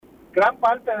Gran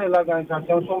parte de la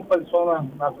organización son personas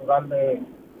naturales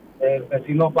del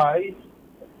vecino país.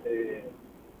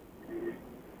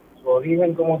 Su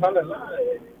origen como tal, ¿verdad?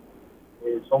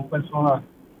 Son personas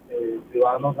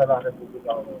ciudadanos de la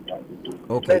República Dominicana.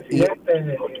 Okay.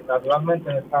 Presidente,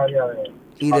 naturalmente, de esta área de...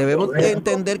 Y debemos de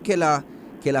entender que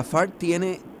la FARC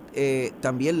tiene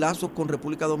también lazos con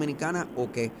República Dominicana,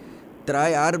 o que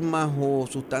trae armas o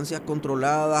sustancias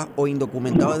controladas o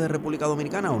indocumentadas de República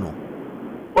Dominicana, ¿o no?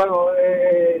 Bueno,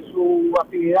 su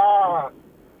actividad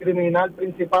criminal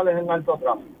principal es el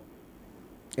narcotráfico.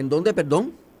 ¿En dónde,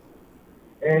 perdón?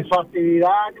 Su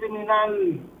actividad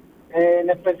criminal en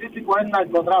específico es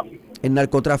narcotráfico. El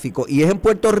narcotráfico. ¿Y es en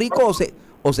Puerto Rico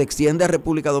o se extiende a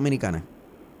República Dominicana?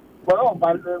 Bueno,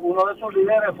 uno de sus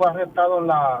líderes fue arrestado en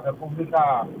la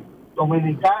República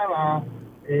Dominicana.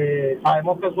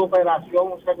 Sabemos que su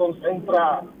operación se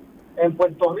concentra en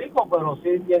Puerto Rico, pero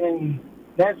sí tienen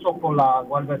nexos con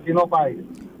el vecino país.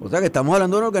 O sea que estamos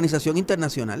hablando de una organización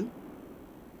internacional.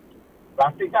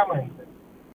 Prácticamente.